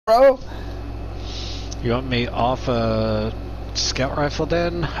bro. You want me off a scout rifle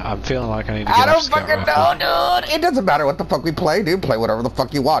then? I'm feeling like I need to get I off don't scout fucking rifle. know, dude. It doesn't matter what the fuck we play, dude. Play whatever the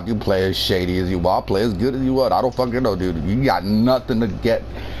fuck you want. You play as shady as you want. Play as good as you want. I don't fucking know, dude. You got nothing to get.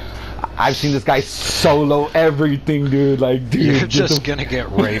 I've seen this guy solo everything, dude. Like, dude. You're just gonna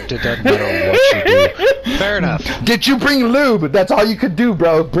get raped. It doesn't matter what you do. Fair enough. Did you bring lube? That's all you could do,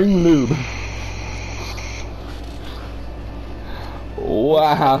 bro. Bring lube.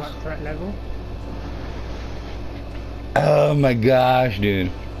 Wow. Threat level. Oh my gosh,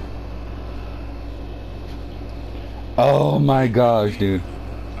 dude. Oh my gosh, dude.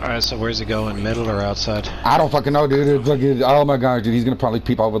 Alright, so where's he going? Middle or outside? I don't fucking know, dude. It's fucking, oh my gosh, dude. He's gonna probably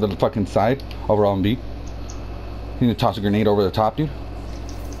peep over the fucking side. Over on B. He's gonna toss a grenade over the top, dude.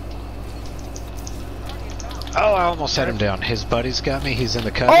 Oh, I almost had him down. His buddy's got me. He's in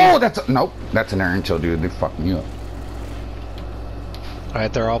the cubby. Oh, that's nope. That's an errant kill, dude. They fucked me up.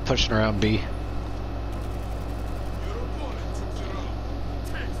 Alright, they're all pushing around B.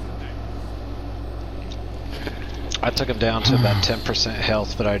 I took him down to about 10%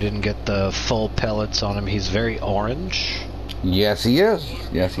 health, but I didn't get the full pellets on him. He's very orange. Yes, he is.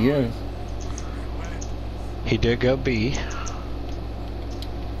 Yes, he is. He did go B.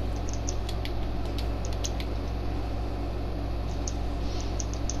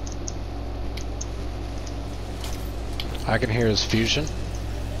 I can hear his fusion.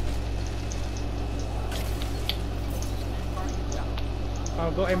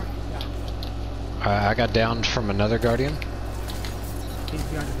 I've got him. I got downed from another Guardian. He's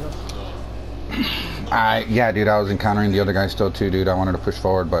behind as well. Yeah, dude. I was encountering the other guy still too, dude. I wanted to push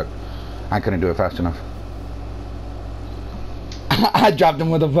forward, but I couldn't do it fast enough. I dropped him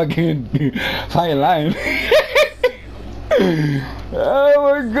with a fucking fire line.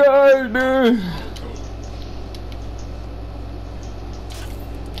 Oh my god, dude.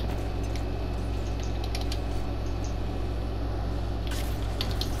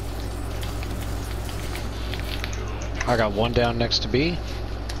 I got one down next to B.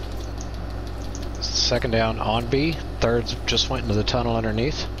 Second down on B. Third just went into the tunnel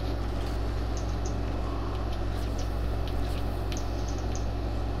underneath.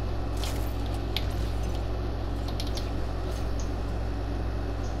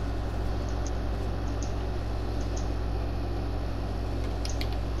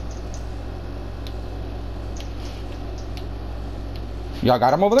 Y'all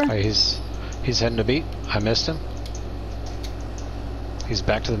got him over there? Right, he's heading to B. I missed him. He's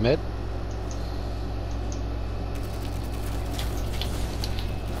back to the mid.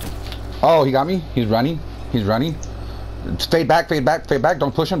 Oh, he got me. He's running. He's running. Fade back, fade back, fade back.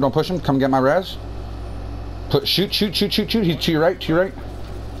 Don't push him. Don't push him. Come get my res. Shoot, shoot, shoot, shoot, shoot. He's to your right, to your right.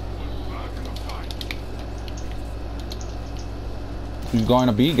 He's going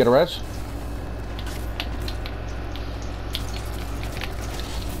to B. Get a res.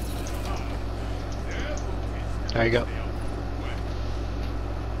 There you go.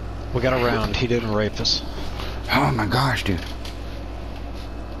 We got a round. He didn't rape us. Oh my gosh, dude.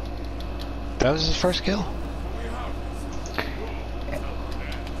 That was his first kill.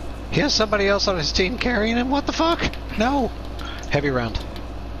 He has somebody else on his team carrying him? What the fuck? No. Heavy round.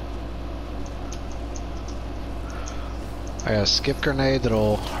 I got a skip grenade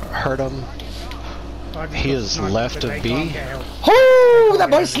that'll hurt him. He is left of B. Oh,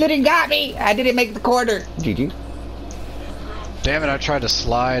 that boy slid and got me. I didn't make the quarter. GG. Damn it, I tried to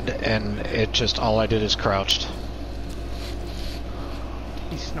slide and it just, all I did is crouched.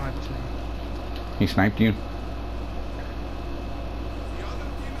 He sniped me. He sniped you.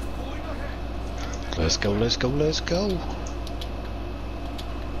 Let's go, let's go, let's go.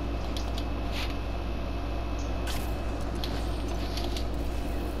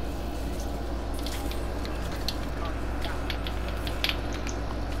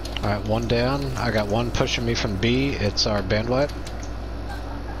 Alright, one down. I got one pushing me from B. It's our bandwipe.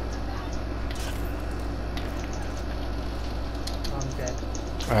 I'm dead.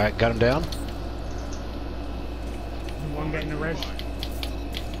 Alright, got him down. One getting the res.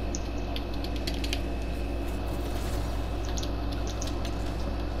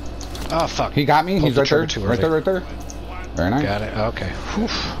 Oh fuck. He got me. Pulled He's the right there. trigger too Right there, early. right there. Very nice. Got it. Okay. Whew.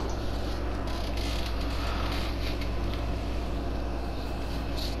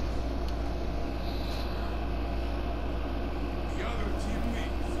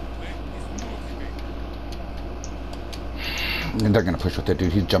 And they're gonna push with that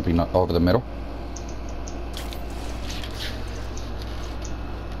dude. He's jumping over the middle.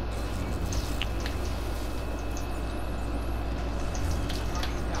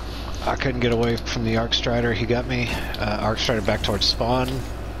 I couldn't get away from the Arc Strider. He got me. Arc Strider back towards spawn.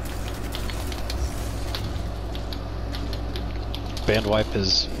 Bandwipe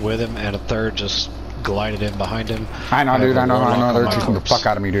is with him, and a third just glided in behind him. I know, dude. I know. They're my kicking the corpse. fuck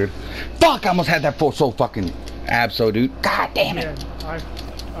out of me, dude. Fuck! I almost had that full so fucking abso, dude. God damn it. Yeah,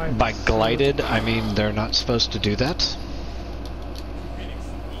 I By glided, I mean they're not supposed to do that.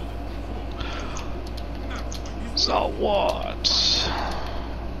 So what?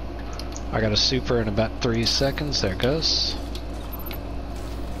 I got a super in about 3 seconds. There it goes.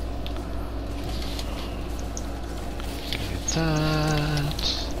 Get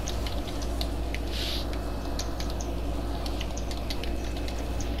that.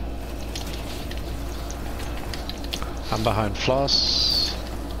 I'm behind Floss.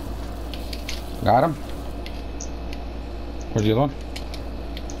 Got him. Where's the other one?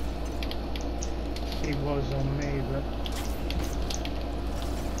 he was on me, but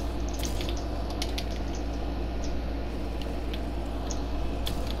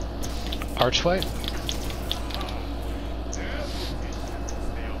Archway.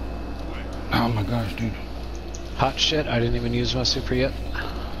 Oh my gosh, dude. Hot shit, I didn't even use my super yet.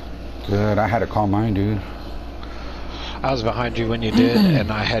 Good. I had to call mine, dude. I was behind you when you did,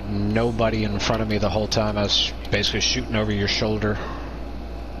 and I had nobody in front of me the whole time. I was basically shooting over your shoulder.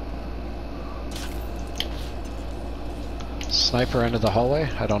 Sniper into the hallway.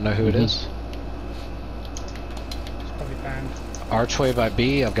 I don't know who it is. it's probably banned. Archway by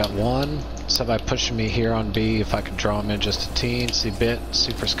B. I've got one. Somebody pushing me here on B. If I could draw him in just a teensy bit.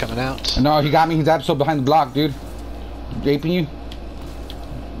 Super's coming out. No, he got me. He's absolutely behind the block, dude. Aping you.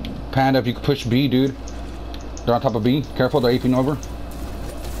 Panda, if you could push B, dude. They're on top of B. Careful, they're aping over.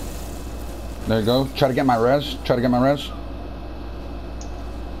 There you go. Try to get my res. Try to get my res.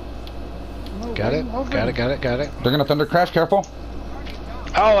 No, Got it. over. Got it. Got it. Got it. They're gonna thunder crash. Careful.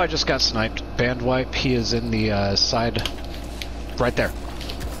 Oh, I just got sniped. Bandwipe. He is in the side. Right there.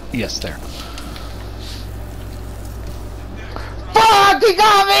 Yes, there. Fuck! He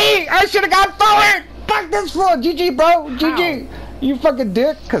got me! I should have gone forward! Fuck this fool! GG, bro! GG! You fucking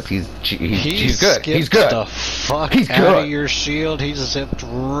dick! Cause he's good. He's skipped good. the fuck He's out good. of your shield. He zipped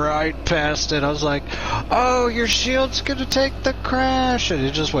right past it. I was like, "Oh, your shield's gonna take the crash," and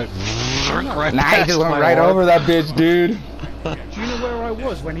it just went right Nah, he past just went my right orb. over that bitch, dude. Do you know where I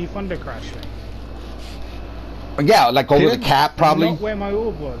was when he thunder crashed me? Yeah, like over the Dude, cap, probably. Not where my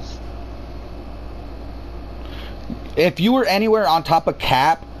orb was. If you were anywhere on top of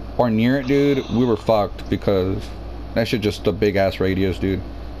cap or near it, dude, we were fucked because that shit just a big ass radius, dude.